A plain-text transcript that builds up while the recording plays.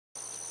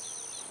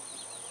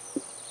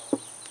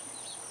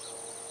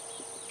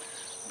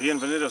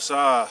Bienvenidos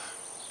a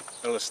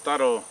el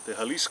estado de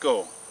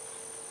Jalisco.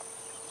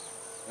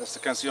 Esta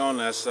canción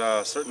es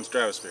certain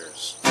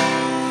Stratospheres.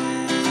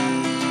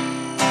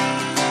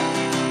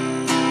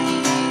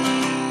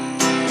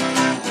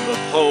 The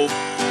Pope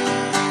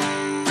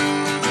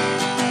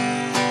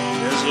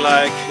is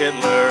like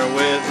Hitler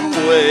with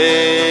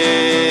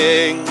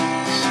wings.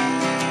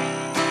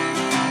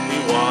 He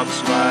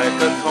walks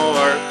like a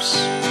corpse,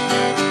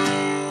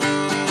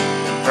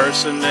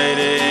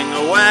 impersonating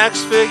a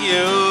wax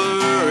figurine.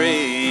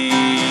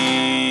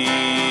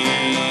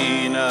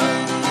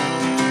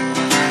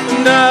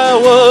 And I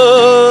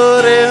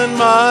wouldn't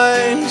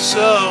mind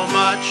so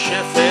much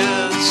if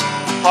his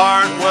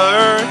heart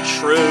were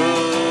true,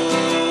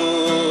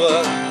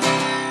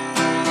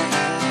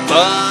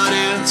 but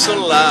it's a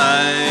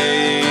lie,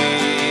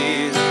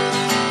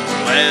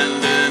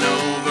 and an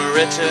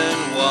overwritten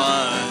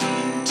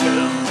one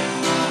too.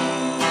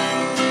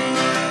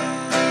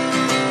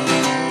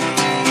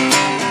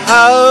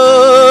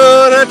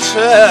 How to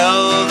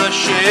tell the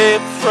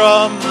sheep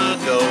from the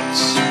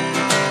goats?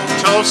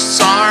 Toasts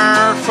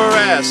are for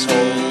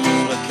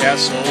assholes with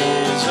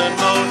castles and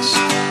moats.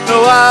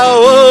 No, I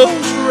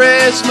won't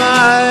raise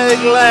my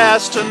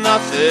glass to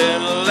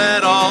nothing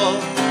at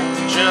all.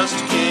 Just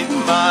keep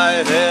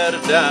my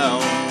head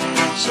down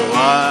so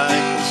I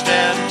can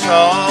stand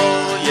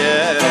tall,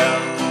 yeah.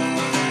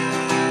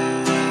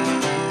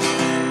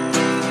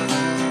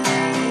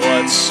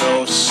 What's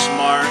so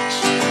smart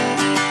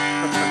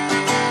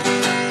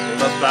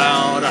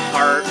about a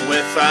heart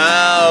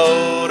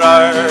without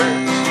art?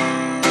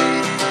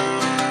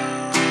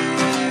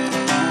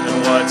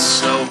 And what's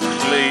so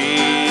clean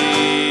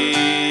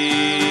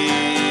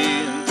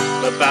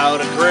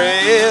about a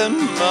grand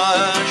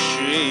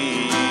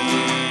machine?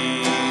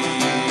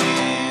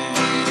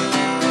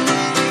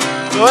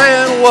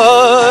 And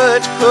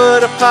what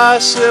could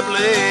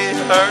possibly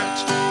hurt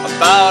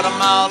about a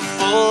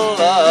mouthful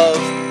of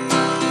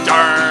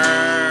dirt?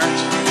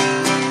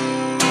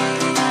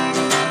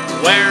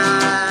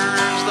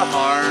 Where's the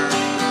harm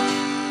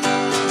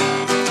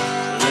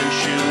in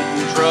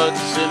shooting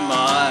drugs in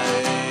my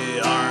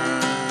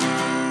arm?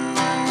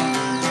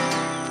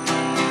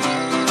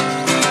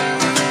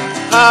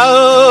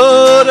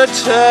 How to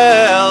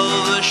tell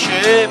the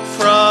sheep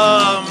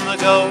from the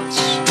goats?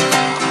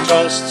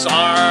 Toasts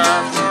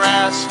are for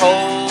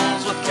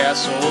assholes with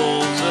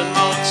castles and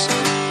moats.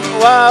 No,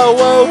 I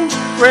won't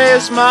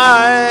raise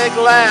my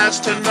glass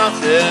to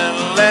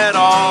nothing at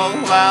all.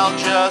 I'll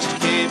just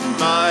keep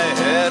my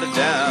head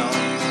down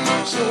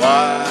so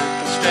I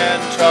can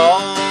stand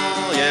tall,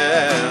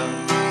 yeah.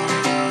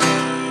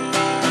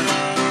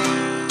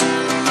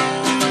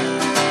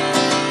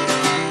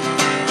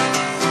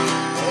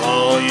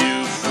 All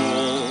you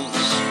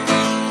fools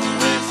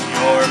with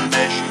your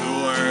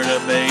measured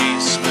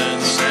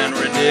abasements and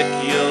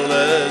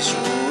ridiculous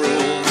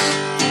rules,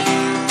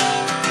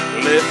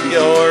 if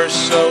you're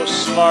so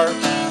smart,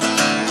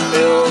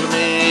 build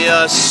me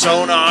a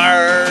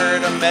sonar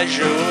to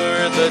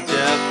measure the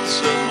depths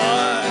of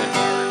my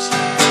heart.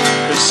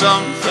 'Cause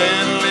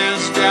something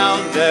lives down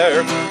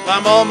there,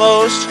 I'm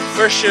almost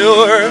for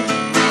sure,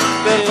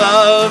 that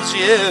loves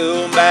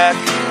you back,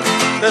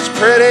 that's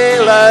pretty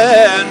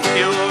and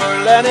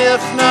pure. And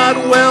if not,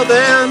 well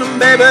then,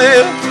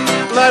 baby,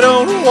 I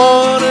don't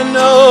wanna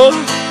know.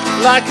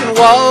 I can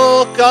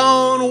walk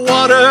on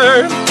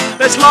water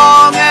as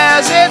long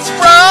as it's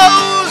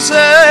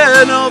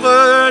frozen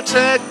over.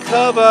 Take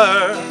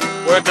cover,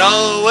 we're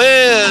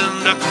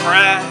going to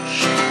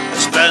crash. I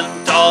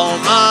spent all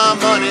my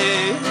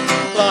money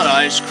on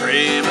ice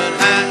cream and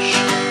hash.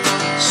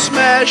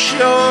 Smash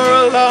your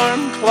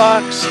alarm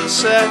clocks and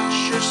set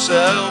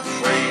yourself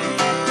free.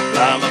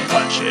 I'm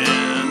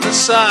punching the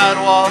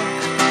sidewalk,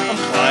 I'm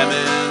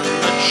climbing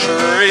the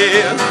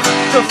tree,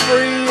 to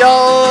free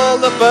all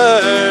the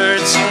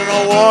birds and to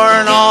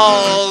warn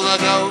all the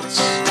goats.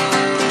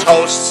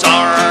 Toasts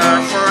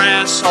are for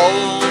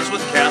assholes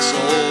with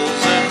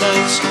castles and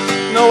moats.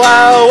 No,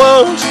 I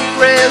won't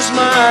raise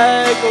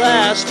my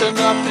glass to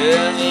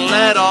nothing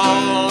at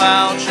all.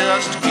 I'll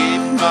just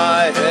keep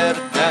my head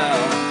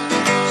down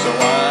so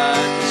I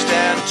can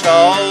stand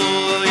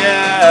tall,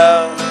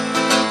 yeah.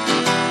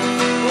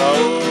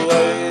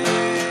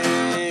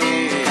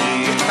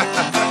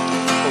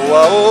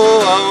 Whoa,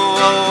 whoa,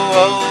 whoa,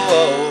 whoa,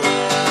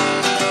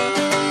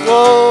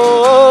 whoa,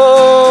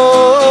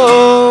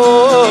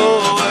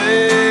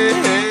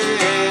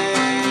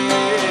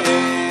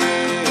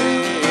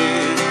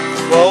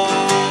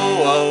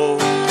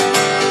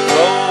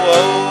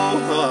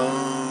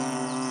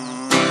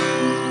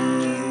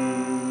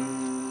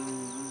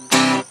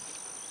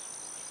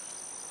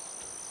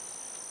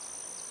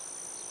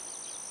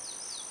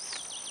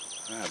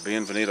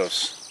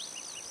 Bienvenidos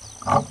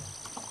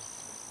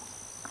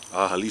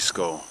a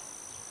Jalisco.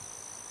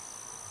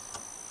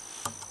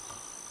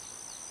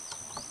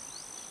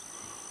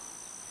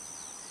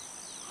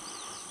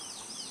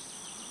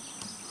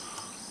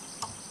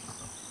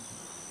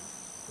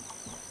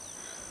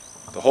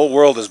 The whole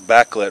world is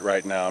backlit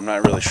right now. I'm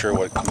not really sure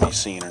what can be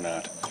seen or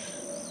not.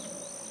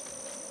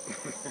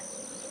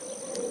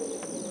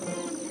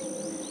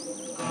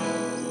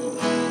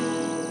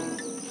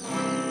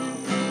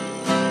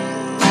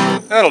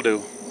 That'll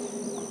do.